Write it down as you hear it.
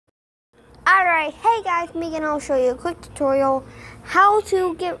Alright, hey guys, Megan, I'll show you a quick tutorial how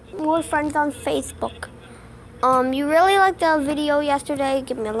to get more friends on Facebook. You really liked the video yesterday,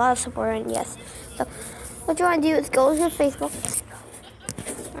 give me a lot of support, and yes. So what you want to do is go to Facebook.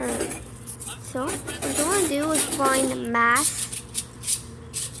 Alright, so what you want to do is find mass,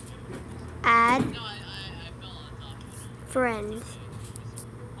 add friends.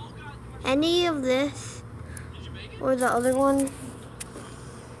 Any of this or the other one.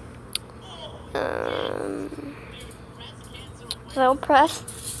 So press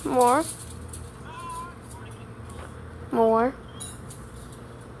more,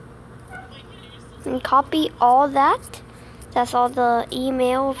 and copy all that. That's all the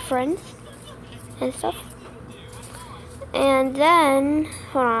email of friends and stuff. And then,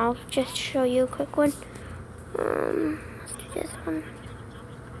 hold on, I'll just show you a quick one. Let's do this one.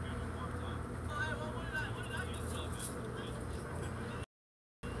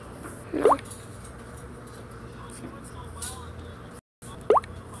 No.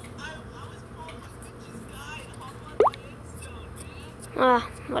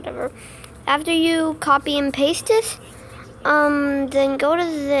 Whatever. After you copy and paste this, then go to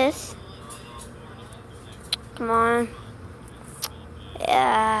this. Come on.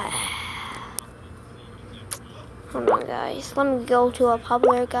 Yeah. Hold on, guys. Let me go to a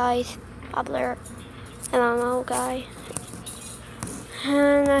popular MMO guy.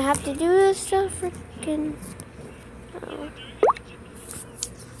 And I have to do this stuff freaking.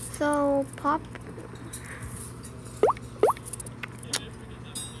 So pop.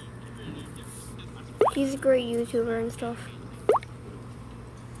 He's a great YouTuber and stuff.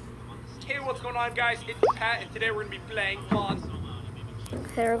 Hey, what's going on, guys? It's Pat, and today we're gonna be playing on.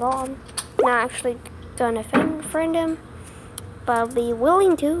 They're gone. Not actually gonna friend him, but I'll be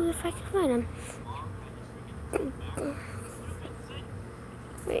willing to if I can find him.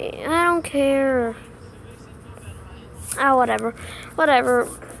 I don't care. Whatever.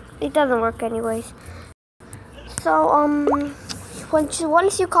 It doesn't work anyways. So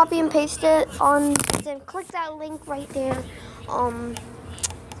once you copy and paste it on, then click that link right there,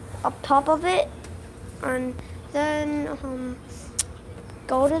 up top of it, and then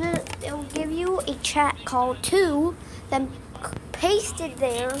go to it'll give you a chat call too. Then paste it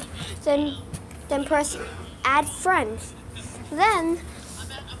there. Then press add friends. Then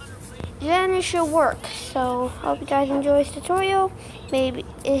it should work. So hope you guys enjoy this tutorial. Maybe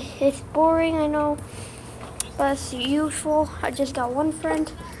it's boring, I know, but it's useful. I just got one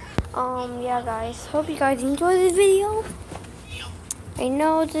friend. Yeah, guys. Hope you guys enjoy this video. I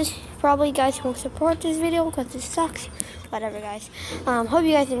know this probably guys won't support this video because this sucks. Whatever, guys. Hope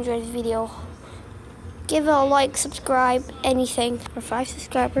you guys enjoyed this video. Give it a like, subscribe, anything for 5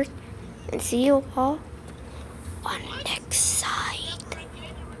 subscribers, and see you all on next.